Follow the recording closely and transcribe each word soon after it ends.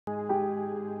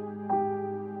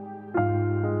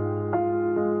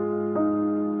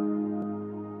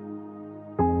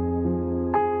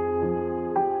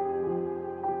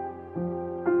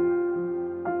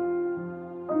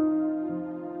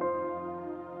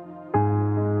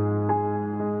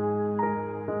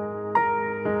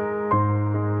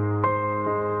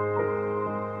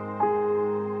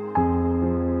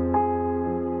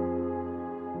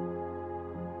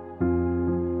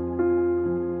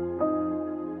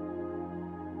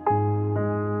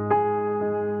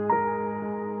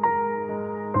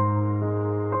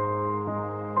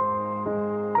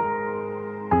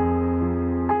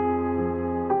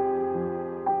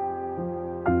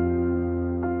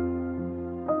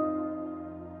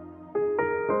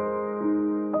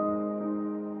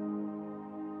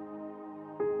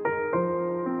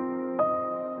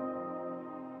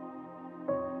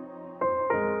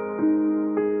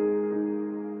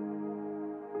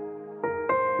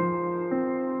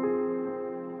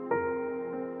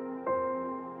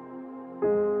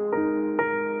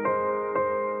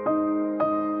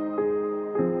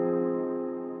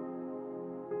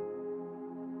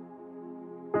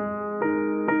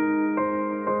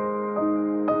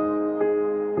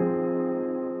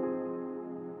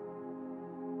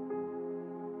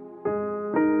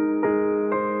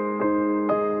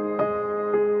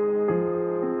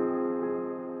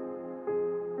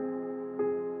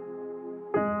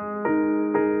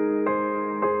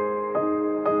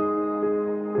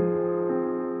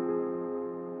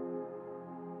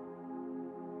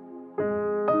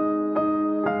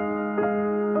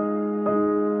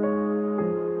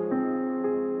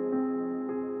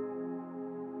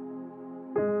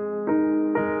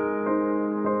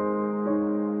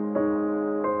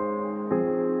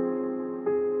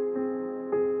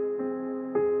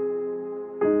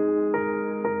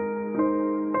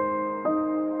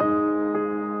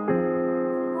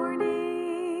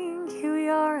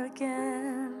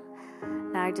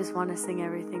might just want to sing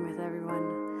everything with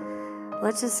everyone.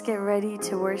 Let's just get ready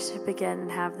to worship again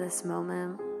and have this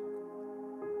moment.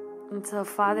 And so,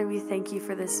 Father, we thank you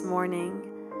for this morning.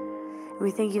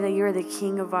 We thank you that you're the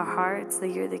King of our hearts, that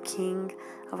you're the King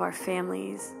of our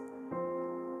families.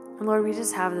 And Lord, we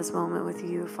just have this moment with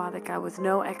you, Father God, with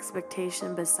no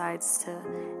expectation besides to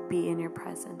be in your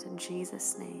presence. In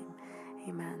Jesus' name,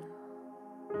 amen.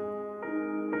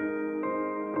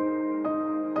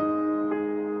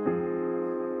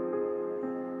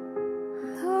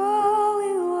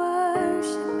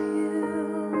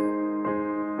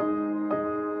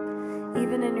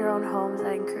 Homes,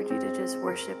 I encourage you to just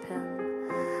worship him.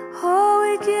 Oh,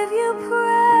 we give you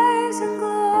praise and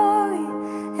glory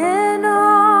and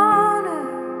honor.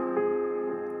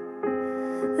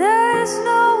 There is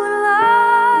no one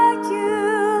like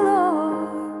you, Lord.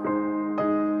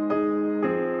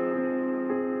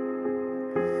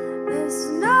 There's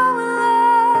no one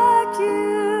like you,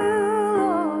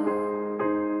 Lord.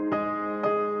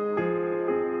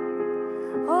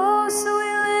 Oh, so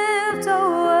we lift our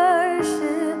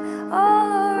worship,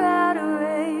 all our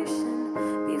adoration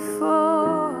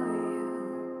before you.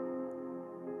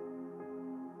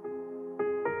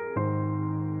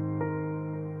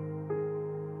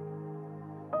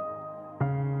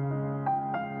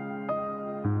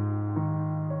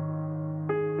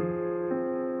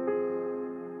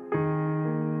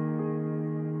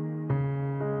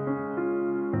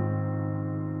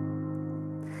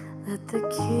 Let the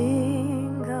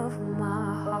King of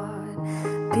my heart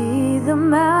be the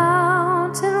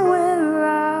mountain where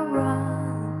I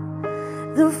run,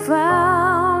 the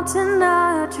fountain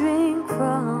I drink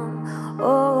from.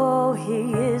 Oh,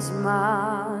 he is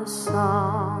my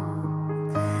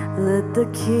song. Let the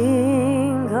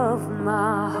King of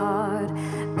my heart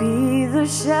be the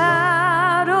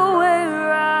shadow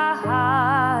where I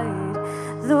hide,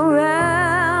 the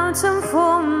ransom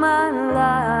for my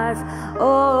life.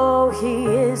 Oh, he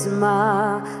is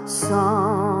my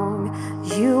song.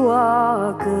 You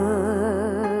are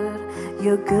good,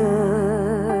 you're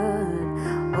good.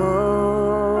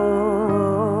 Oh,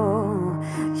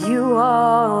 you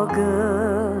are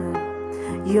good,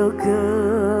 you're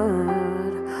good.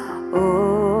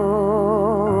 Oh,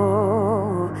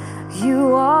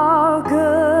 you are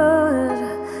good,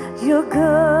 you're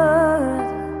good.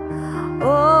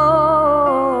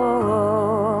 Oh,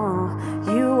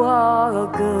 you are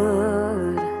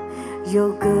good,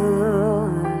 you're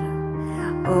good.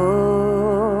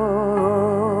 Oh,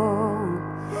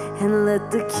 and let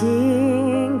the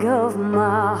King of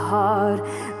my heart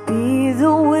be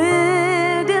the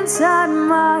wind inside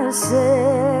my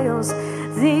sails,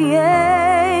 the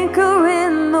anchor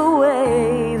in the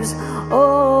waves.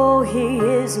 Oh, he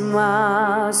is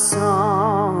my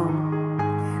song.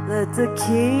 Let the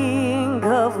King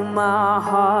of my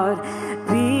heart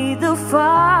be the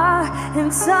fire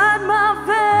inside my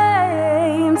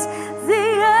veins,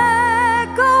 the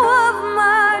echo of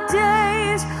my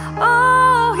days.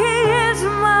 Oh, he is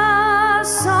my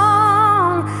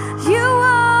song. You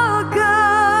are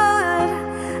good,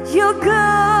 you're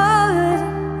good.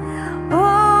 Oh,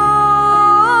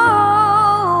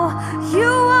 you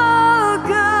are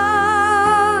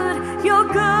good, you're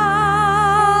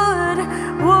good.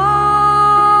 Whoa,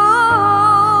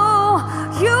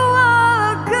 you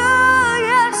are good,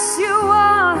 yes you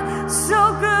are,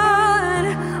 so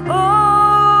good. Oh,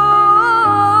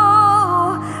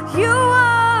 you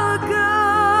are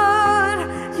good,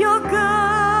 you're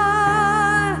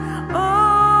good.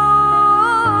 Oh,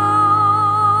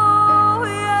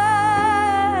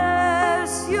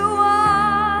 yes you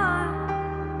are.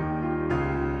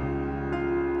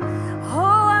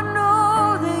 Oh, I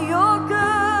know that you're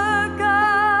good,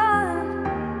 God.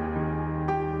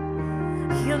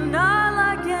 You're not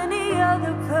like any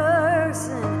other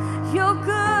person. You're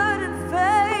good and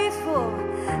faithful.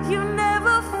 You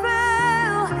never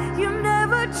fail. You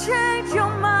never change your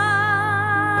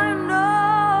mind. No.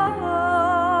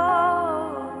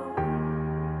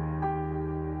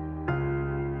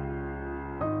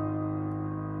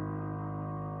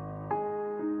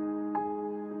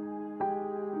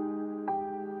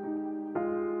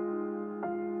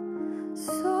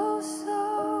 So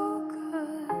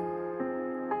good.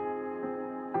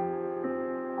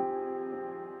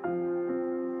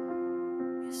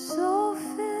 You're so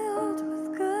filled with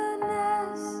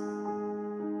goodness.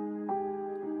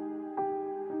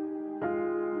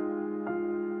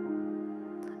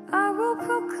 I will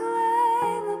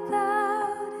proclaim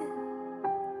about it.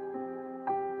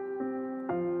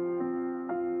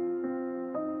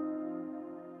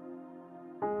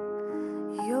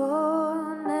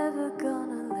 You're never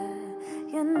gonna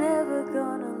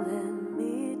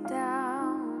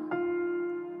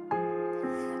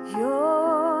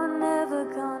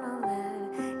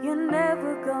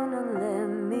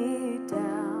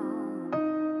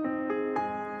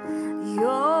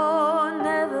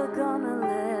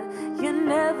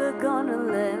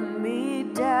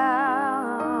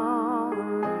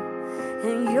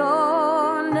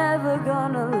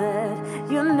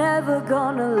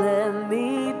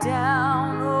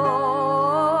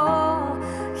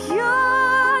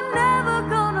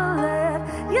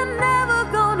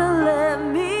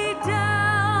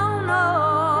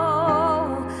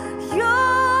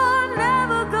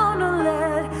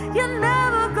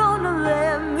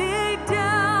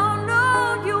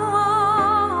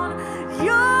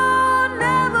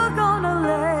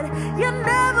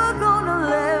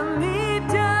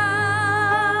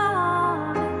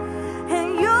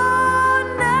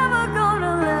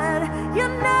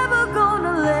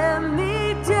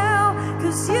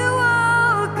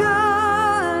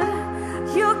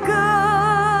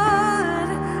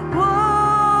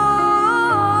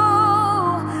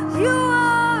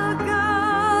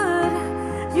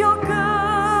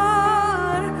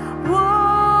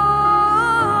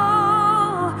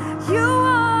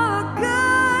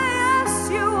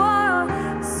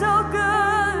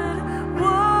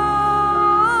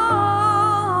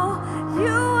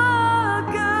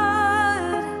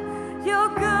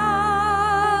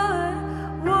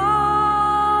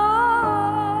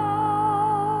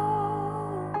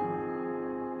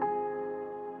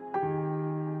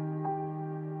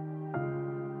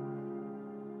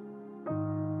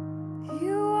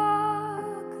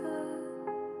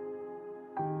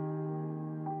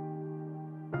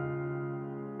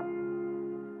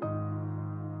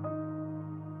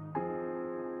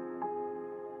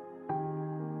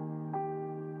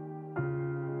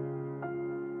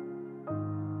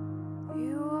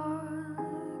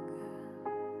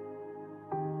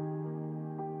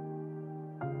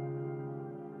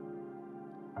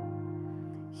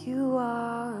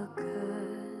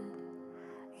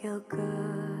you're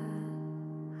good.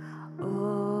 Oh,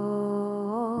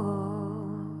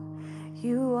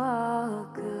 you are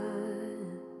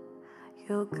good.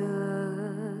 You're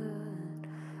good.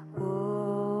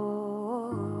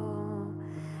 Oh,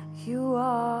 you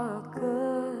are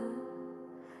good.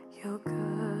 You're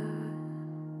good.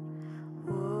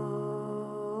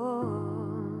 Oh,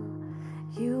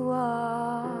 you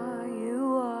are, you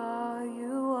are,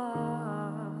 you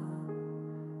are.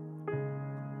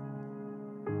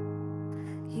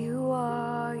 You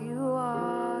are, you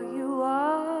are, you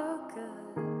are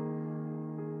good.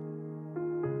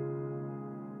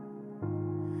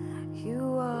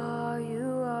 You are, you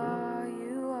are,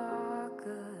 you are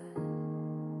good.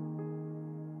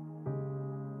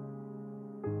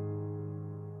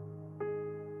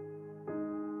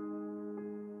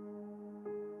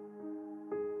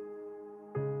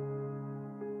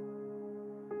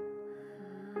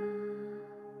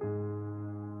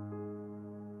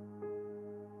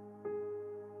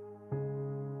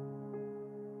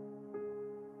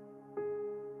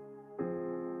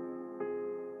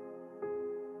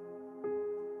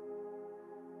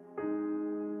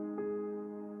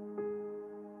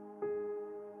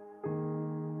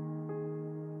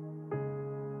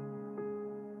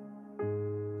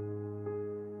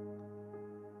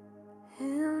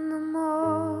 In the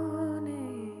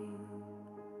morning,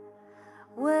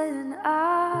 when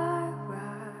I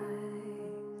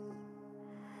rise,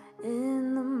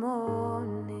 in the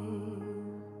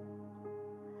morning,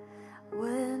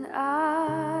 when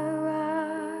I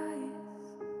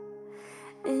rise,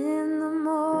 in the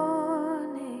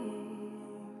morning,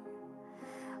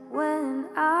 when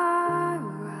I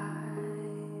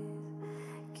rise,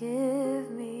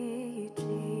 give me Jesus.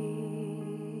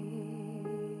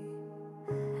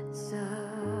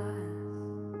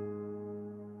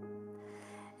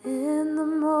 In the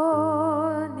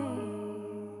morning,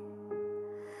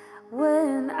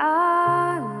 when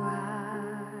I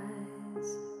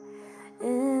rise,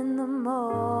 in the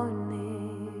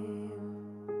morning,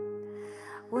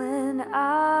 when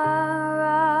I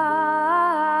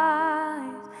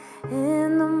rise,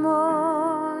 in the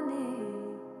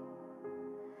morning,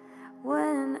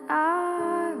 when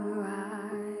I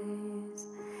rise,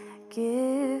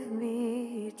 give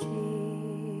me Jesus.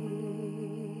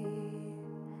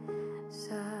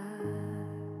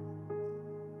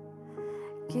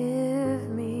 Give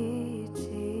me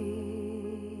Jesus.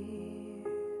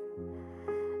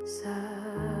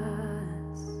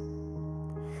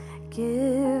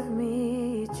 Give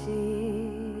me Jesus.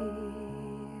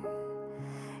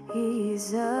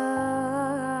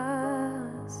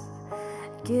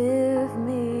 Give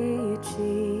me Jesus.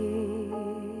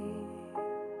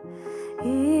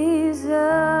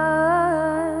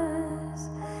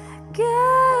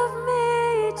 Give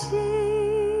me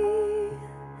Jesus.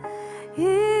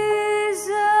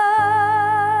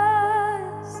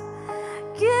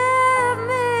 Give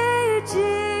me Jesus.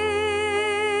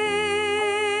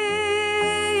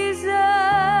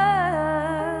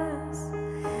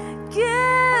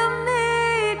 Give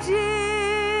me Jesus.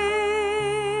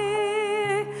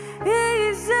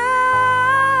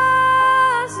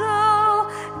 Oh,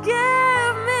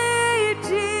 give me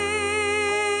Jesus.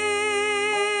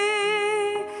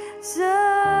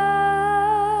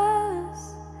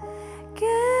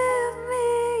 Give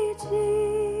me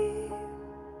Jesus.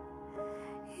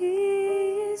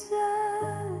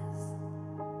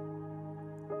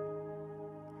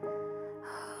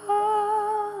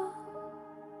 Oh,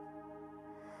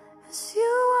 'cause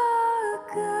you are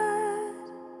good.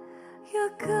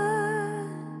 You're good.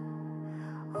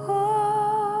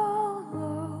 Oh,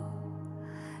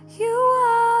 you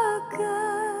are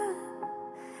good.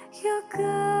 You're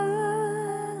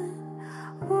good.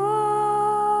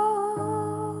 Oh,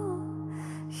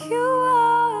 you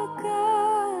are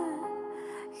good.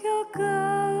 You're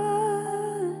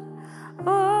good.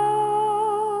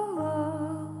 Oh,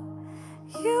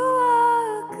 you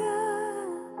are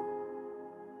good.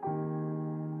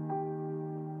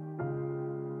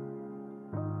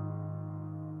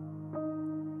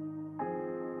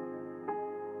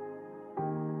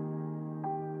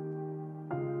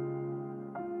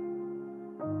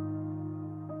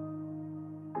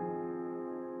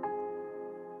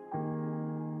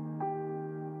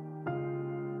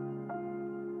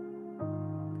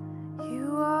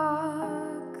 You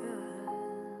are good.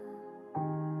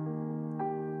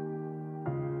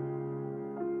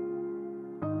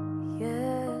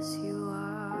 Yes, you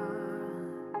are.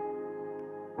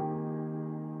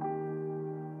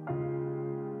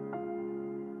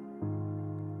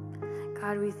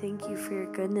 God, we thank you for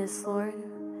your goodness, Lord.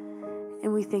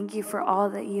 And we thank you for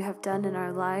all that you have done in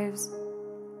our lives.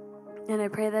 And I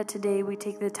pray that today we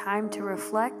take the time to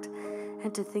reflect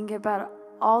and to think about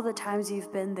all the times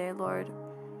you've been there, Lord.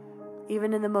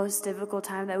 Even in the most difficult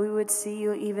time, that we would see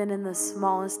you even in the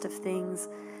smallest of things.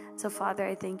 So, Father,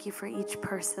 I thank you for each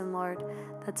person, Lord,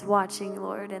 that's watching,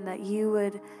 Lord, and that you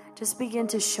would just begin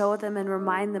to show them and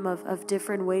remind them of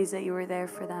different ways that you were there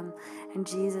for them. In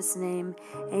Jesus' name,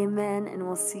 amen, and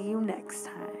we'll see you next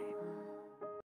time.